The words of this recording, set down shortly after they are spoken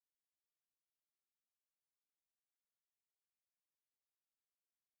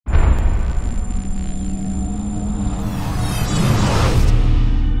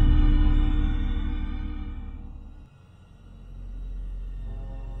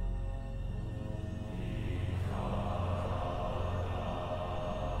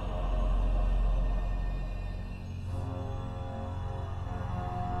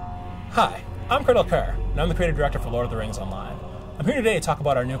Hi, I'm Cardell Kerr, and I'm the creative director for Lord of the Rings Online. I'm here today to talk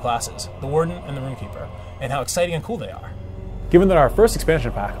about our new classes, the Warden and the Rune-keeper, and how exciting and cool they are. Given that our first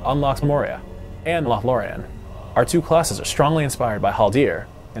expansion pack unlocks Moria and Lothlorien, our two classes are strongly inspired by Haldir,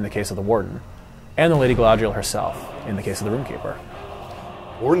 in the case of the Warden, and the Lady Galadriel herself, in the case of the Rune-keeper.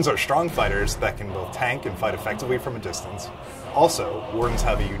 Wardens are strong fighters that can both tank and fight effectively from a distance. Also, Wardens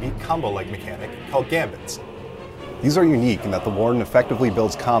have a unique combo-like mechanic called Gambits. These are unique in that the Warden effectively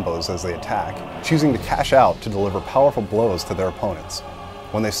builds combos as they attack, choosing to cash out to deliver powerful blows to their opponents.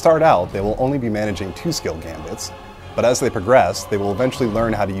 When they start out, they will only be managing 2-skill Gambits, but as they progress, they will eventually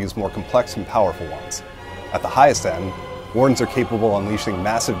learn how to use more complex and powerful ones. At the highest end, Wardens are capable of unleashing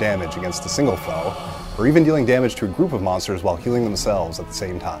massive damage against a single foe, or even dealing damage to a group of monsters while healing themselves at the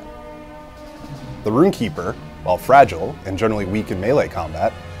same time. The Rune-keeper, while fragile and generally weak in melee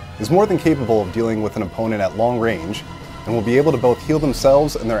combat, is more than capable of dealing with an opponent at long range and will be able to both heal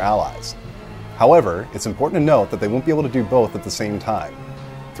themselves and their allies. However, it's important to note that they won't be able to do both at the same time.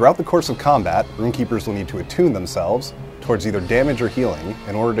 Throughout the course of combat, Rune-keepers will need to attune themselves towards either damage or healing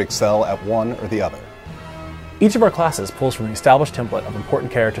in order to excel at one or the other. Each of our classes pulls from the established template of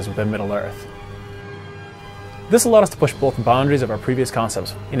important characters within Middle-earth. This allowed us to push both the boundaries of our previous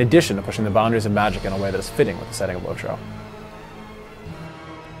concepts, in addition to pushing the boundaries of magic in a way that is fitting with the setting of Lotro.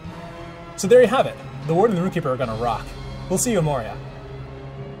 So there you have it. The Warden and the Rune-keeper are gonna rock. We'll see you in Moria.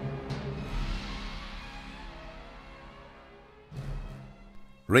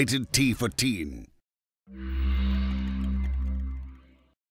 Rated T for teen.